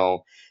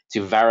terminal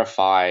to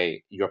verify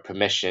your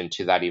permission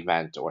to that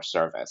event or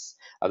service.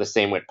 The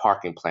same with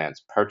parking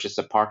plans. Purchase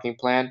a parking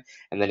plan,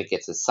 and then it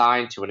gets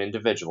assigned to an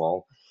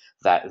individual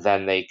that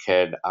then they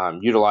could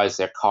utilize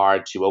their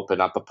card to open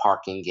up a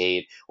parking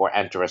gate or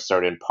enter a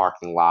certain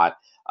parking lot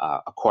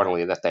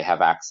accordingly that they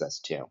have access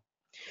to.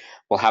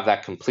 We'll have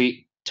that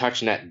complete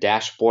TouchNet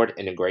dashboard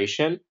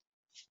integration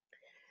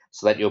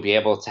so that you'll be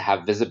able to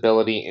have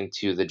visibility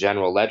into the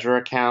general ledger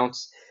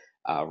accounts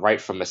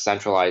right from a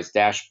centralized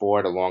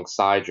dashboard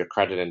alongside your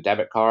credit and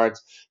debit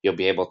cards. You'll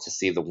be able to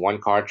see the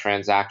OneCard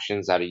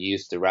transactions that are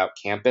used throughout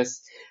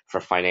campus for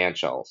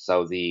financial.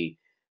 So the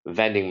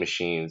vending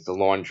machines, the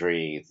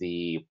laundry,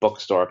 the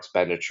bookstore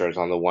expenditures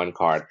on the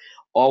OneCard,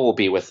 all will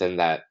be within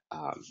that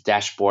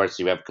dashboard,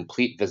 so you have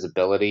complete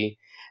visibility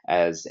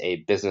as a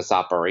business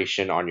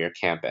operation on your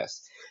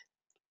campus.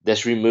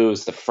 This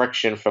removes the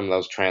friction from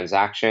those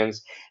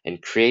transactions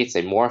and creates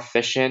a more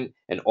efficient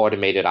and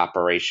automated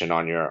operation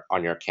on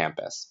your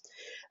campus.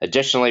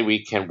 Additionally,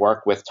 we can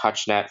work with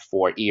TouchNet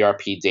for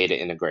ERP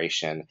data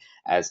integration,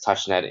 as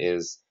TouchNet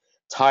is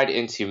tied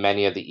into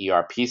many of the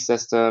ERP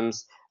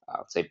systems,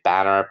 say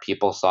Banner,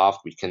 PeopleSoft.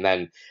 We can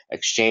then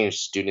exchange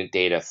student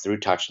data through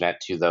TouchNet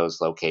to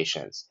those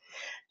locations.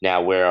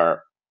 Now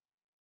we're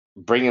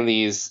bringing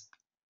these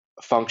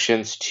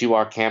functions to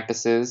our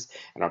campuses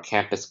and our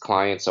campus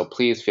clients, so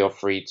please feel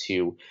free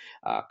to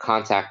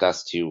contact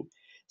us to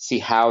see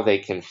how they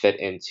can fit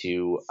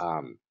into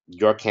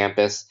your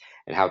campus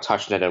and how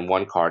TouchNet and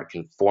OneCard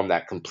can form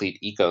that complete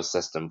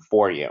ecosystem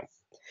for you.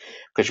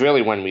 Because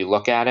really, when we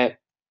look at it,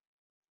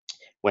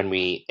 when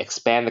we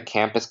expand the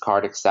campus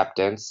card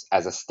acceptance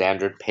as a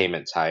standard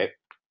payment type,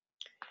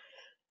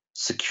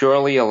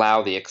 securely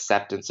allow the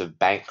acceptance of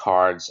bank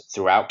cards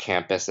throughout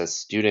campus as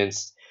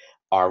students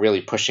are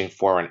really pushing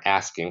for and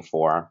asking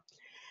for,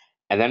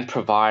 and then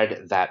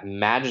provide that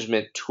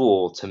management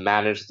tool to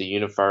manage the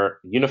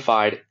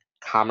unified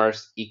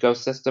commerce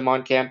ecosystem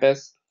on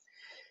campus,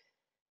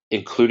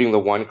 including the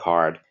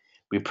OneCard.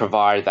 We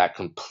provide that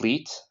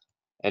complete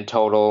and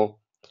total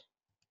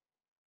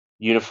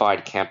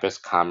unified campus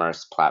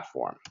commerce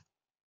platform.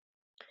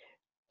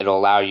 It'll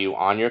allow you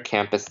on your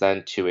campus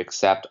then to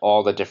accept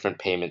all the different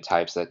payment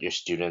types that your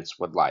students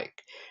would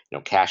like.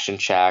 Cash and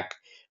check,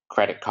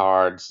 credit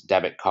cards,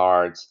 debit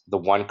cards, the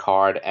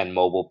OneCard, and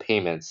mobile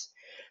payments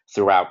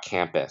throughout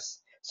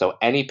campus. So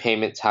any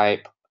payment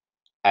type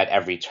at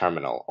every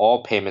terminal,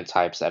 all payment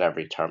types at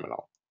every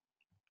terminal.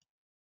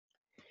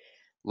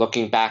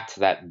 Looking back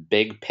to that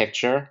big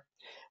picture,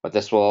 what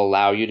this will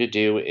allow you to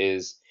do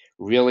is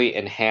really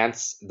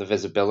enhance the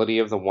visibility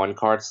of the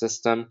OneCard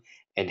system,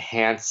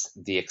 enhance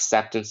the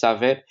acceptance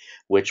of it,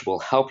 which will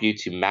help you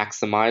to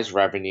maximize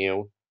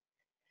revenue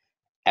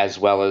as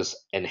well as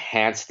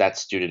enhance that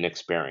student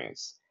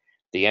experience.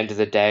 At the end of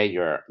the day,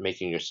 you're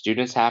making your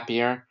students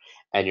happier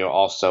and you're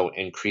also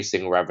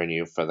increasing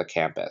revenue for the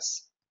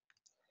campus.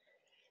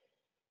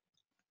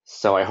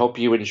 So I hope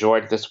you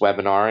enjoyed this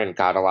webinar and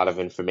got a lot of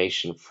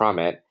information from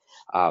it.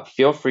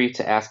 Feel free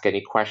to ask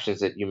any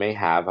questions that you may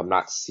have. I'm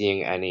not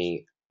seeing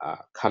any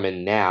come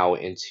in now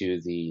into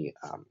the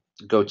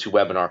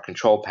GoToWebinar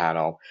control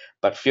panel,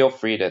 but feel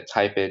free to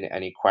type in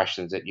any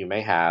questions that you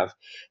may have.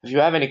 If you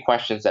have any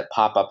questions that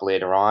pop up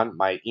later on,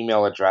 my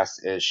email address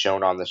is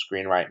shown on the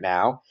screen right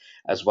now,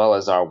 as well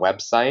as our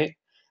website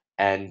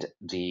and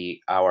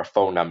our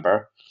phone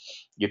number.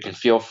 You can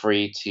feel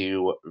free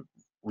to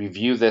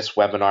review this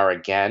webinar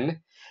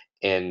again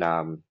in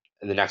the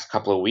next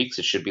couple of weeks.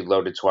 It should be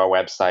loaded to our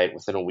website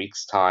within a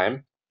week's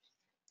time.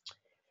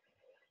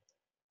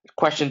 The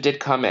question did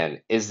come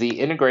in: is the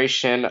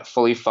integration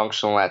fully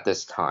functional at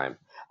this time?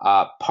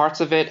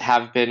 Parts of it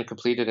have been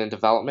completed in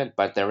development,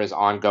 but there is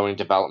ongoing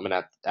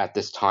development at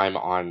this time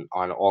on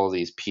all of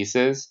these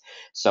pieces.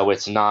 So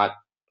it's not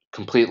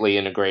completely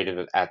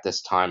integrated at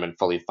this time and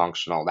fully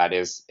functional. That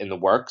is in the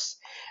works,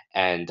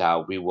 and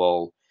we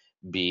will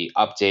be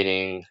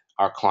updating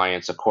our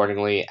clients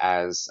accordingly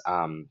as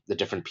the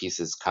different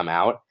pieces come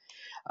out.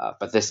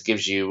 But this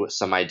gives you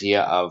some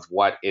idea of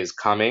what is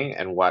coming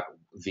and what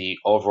the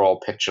overall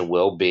picture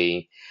will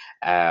be,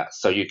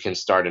 so you can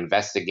start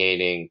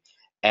investigating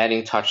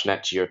adding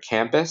TouchNet to your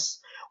campus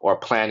or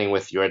planning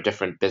with your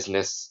different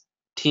business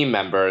team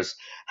members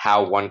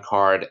how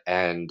OneCard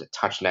and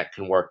TouchNet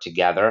can work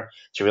together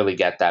to really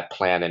get that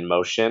plan in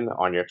motion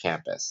on your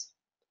campus.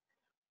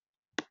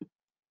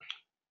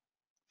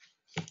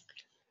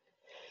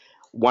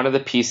 One of the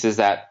pieces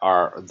that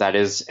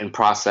is in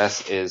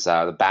process is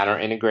the banner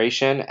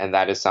integration, and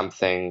that is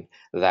something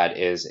that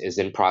is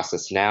in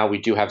process now. We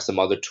do have some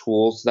other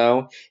tools,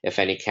 though. If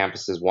any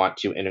campuses want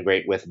to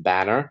integrate with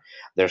banner,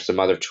 there's some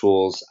other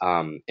tools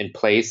in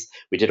place.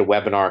 We did a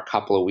webinar a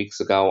couple of weeks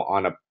ago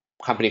on a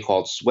company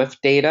called Swift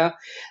Data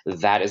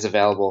that is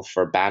available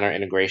for banner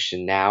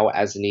integration now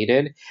as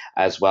needed,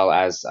 as well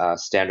as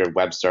standard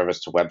web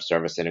service to web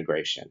service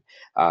integration.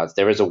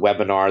 There is a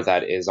webinar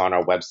that is on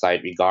our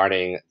website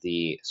regarding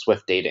the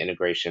Swift Data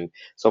integration,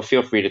 so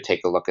feel free to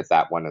take a look at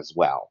that one as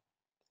well.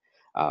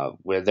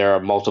 Where there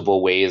are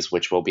multiple ways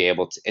which we'll be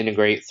able to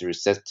integrate through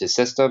to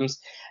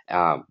systems,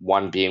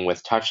 one being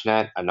with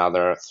TouchNet,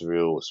 another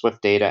through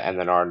Swift Data, and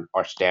then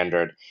our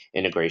standard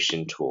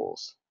integration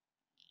tools.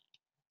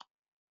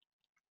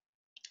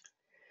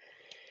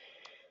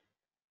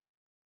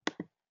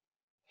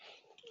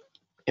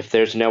 If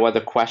there's no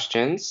other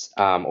questions,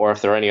 or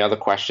if there are any other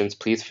questions,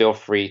 please feel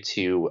free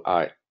to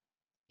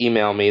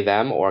email me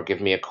them or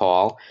give me a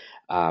call.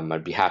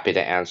 I'd be happy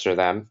to answer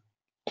them.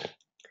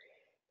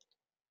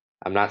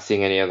 I'm not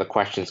seeing any other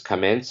questions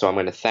come in, so I'm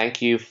going to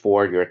thank you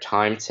for your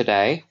time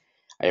today.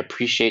 I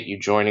appreciate you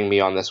joining me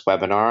on this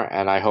webinar,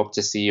 and I hope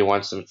to see you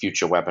on some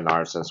future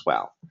webinars as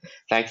well.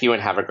 Thank you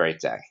and have a great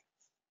day.